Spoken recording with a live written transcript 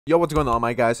Yo, what's going on,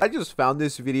 my guys? I just found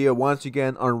this video once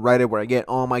again on Reddit where I get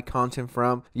all my content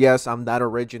from. Yes, I'm that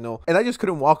original. And I just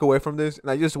couldn't walk away from this, and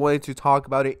I just wanted to talk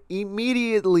about it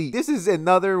immediately. This is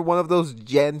another one of those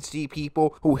Gen Z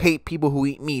people who hate people who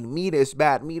eat meat. Meat is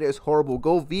bad. Meat is horrible.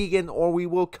 Go vegan or we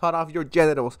will cut off your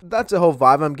genitals. That's the whole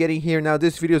vibe I'm getting here. Now,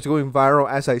 this video is going viral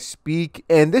as I speak,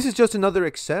 and this is just another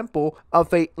example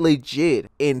of a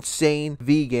legit insane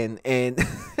vegan. And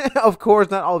of course,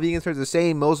 not all vegans are the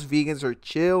same. Most vegans are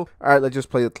chill. Alright, let's just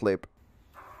play the clip.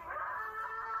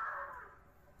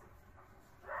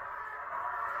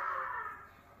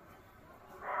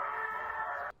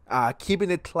 Keeping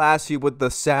it classy with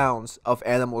the sounds of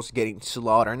animals getting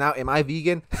slaughtered. Now, am I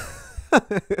vegan?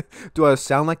 Do I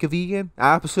sound like a vegan?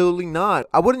 Absolutely not.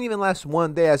 I wouldn't even last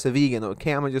one day as a vegan,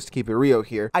 okay? I'm gonna just keep it real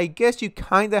here. I guess you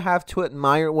kinda have to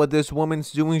admire what this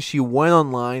woman's doing. She went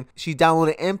online, she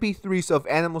downloaded MP3s of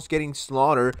animals getting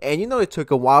slaughtered, and you know it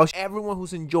took a while. Everyone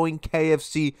who's enjoying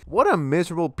KFC, what a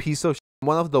miserable piece of shit.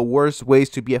 One of the worst ways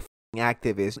to be a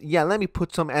activist. Yeah, let me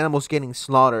put some animals getting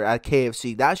slaughtered at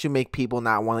KFC. That should make people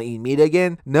not want to eat meat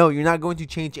again. No, you're not going to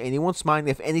change anyone's mind.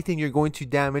 If anything, you're going to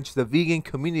damage the vegan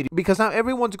community, because now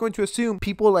everyone's going to assume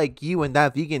people like you and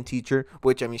that vegan teacher,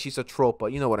 which I mean, she's a troll,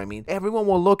 but you know what I mean. Everyone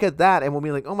will look at that and will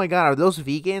be like, oh my god, are those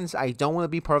vegans? I don't want to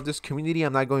be part of this community.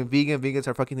 I'm not going vegan. Vegans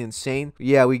are fucking insane.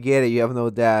 Yeah, we get it. You have no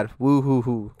dad. Woo hoo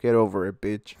hoo. Get over it,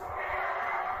 bitch.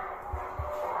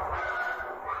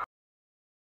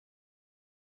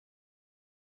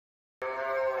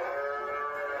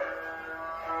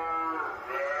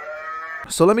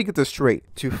 So let me get this straight.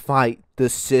 To fight the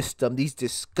system, these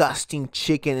disgusting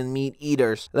chicken and meat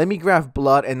eaters, let me grab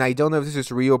blood, and I don't know if this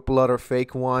is real blood or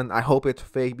fake one. I hope it's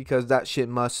fake because that shit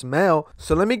must smell.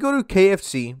 So let me go to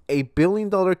KFC, a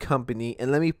billion-dollar company,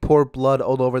 and let me pour blood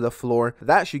all over the floor.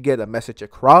 That should get a message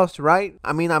across, right?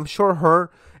 I mean, I'm sure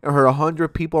her and her 100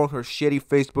 people on her shitty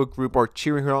Facebook group are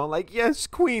cheering her on like, yes,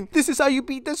 queen, this is how you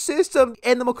beat the system.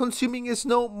 Animal consuming is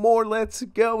no more. Let's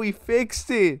go. We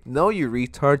fixed it. No, you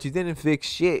retards, you didn't fix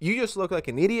shit. You just look like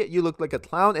an idiot. You look like a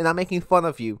clown, and I'm making fun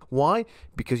of you. Why?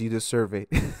 Because you deserve it.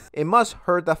 It must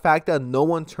hurt the fact that no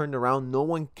one turned around. No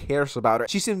one cares about her.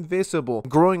 She's invisible.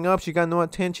 Growing up, she got no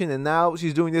attention, and now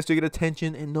she's doing this to get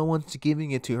attention, and no one's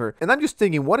giving it to her. And I'm just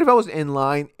thinking, what if I was in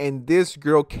line and this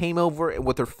girl came over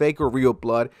with her fake or real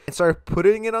blood and started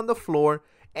putting it on the floor,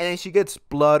 and then she gets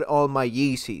blood on my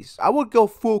Yeezys? I would go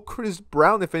full Chris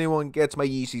Brown if anyone gets my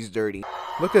Yeezys dirty.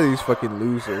 Look at these fucking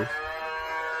losers.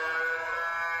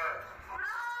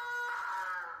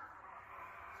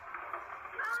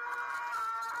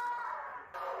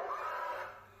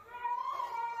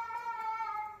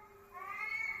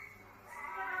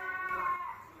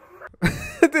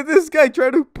 Did this guy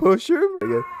try to push him?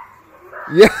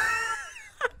 Yeah.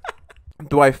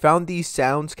 Do I found these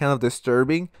sounds kind of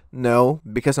disturbing? No,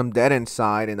 because I'm dead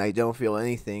inside and I don't feel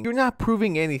anything. You're not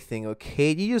proving anything,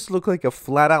 okay? You just look like a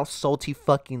flat out salty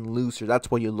fucking loser.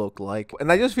 That's what you look like.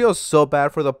 And I just feel so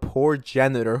bad for the poor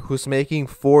janitor who's making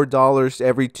 $4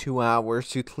 every 2 hours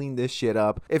to clean this shit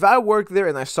up. If I worked there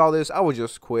and I saw this, I would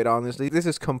just quit, honestly. This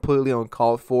is completely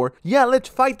uncalled for. Yeah, let's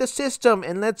fight the system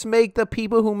and let's make the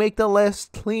people who make the less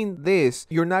clean this.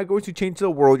 You're not going to change the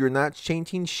world. You're not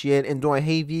changing shit. And do I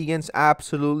hate vegans?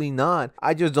 Absolutely not.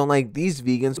 I just don't like these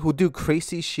vegans who do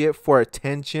crazy shit for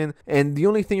attention, and the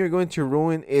only thing you're going to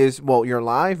ruin is, well, your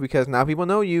life, because now people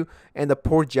know you, and the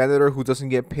poor janitor who doesn't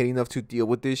get paid enough to deal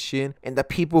with this shit, and the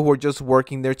people who are just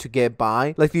working there to get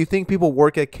by. Like, do you think people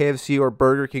work at KFC or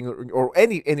Burger King or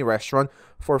any restaurant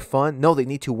for fun? No, they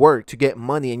need to work to get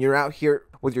money, and you're out here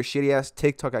with your shitty ass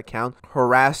TikTok account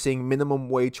harassing minimum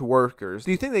wage workers.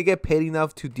 Do you think they get paid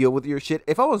enough to deal with your shit?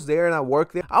 If I was there and I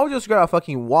worked there, I would just grab a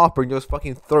fucking Whopper and just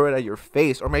fucking throw it at your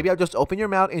face. Or maybe I'll just open your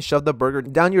mouth and shove the burger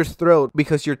down your throat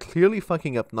because you're clearly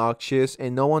fucking obnoxious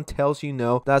and no one tells you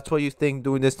no. That's why you think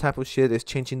doing this type of shit is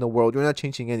changing the world. You're not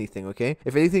changing anything, okay?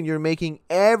 If anything, you're making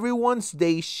everyone's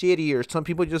day shittier. Some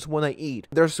people just want to eat.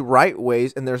 There's right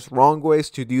ways and there's wrong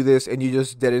ways to do this, and you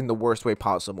just did it in the worst way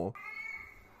possible.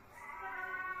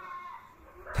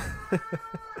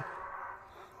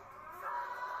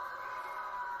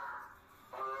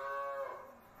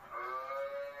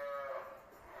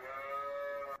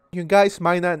 You guys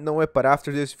might not know it, but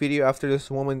after this video, after this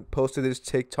woman posted this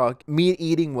TikTok, meat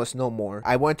eating was no more.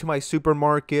 I went to my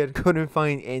supermarket, couldn't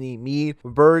find any meat.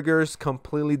 Burgers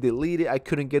completely deleted. I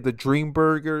couldn't get the dream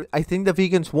burger. I think the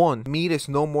vegans won. Meat is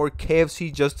no more.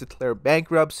 KFC just declared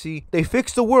bankruptcy. They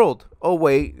fixed the world. oh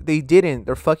wait, they didn't.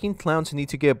 They're fucking clowns who need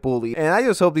to get bullied. And I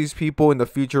just hope these people in the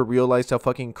future realize how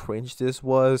fucking cringe this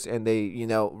was and they, you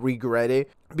know, regret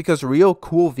it. Because real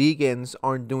cool vegans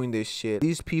aren't doing this shit.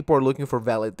 These people are looking for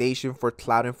validation, for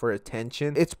clout, and for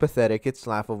attention. It's pathetic. It's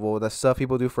laughable. The stuff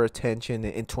people do for attention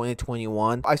in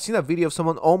 2021. I've seen a video of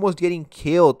someone almost getting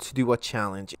killed to do a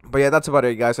challenge. But yeah, that's about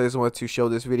it, guys. I just wanted to show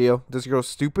this video. This girl's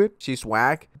stupid. She's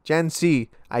whack. Gen Z,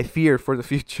 I fear for the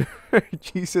future.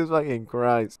 Jesus fucking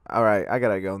Christ. Alright, I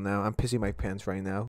gotta go now. I'm pissing my pants right now.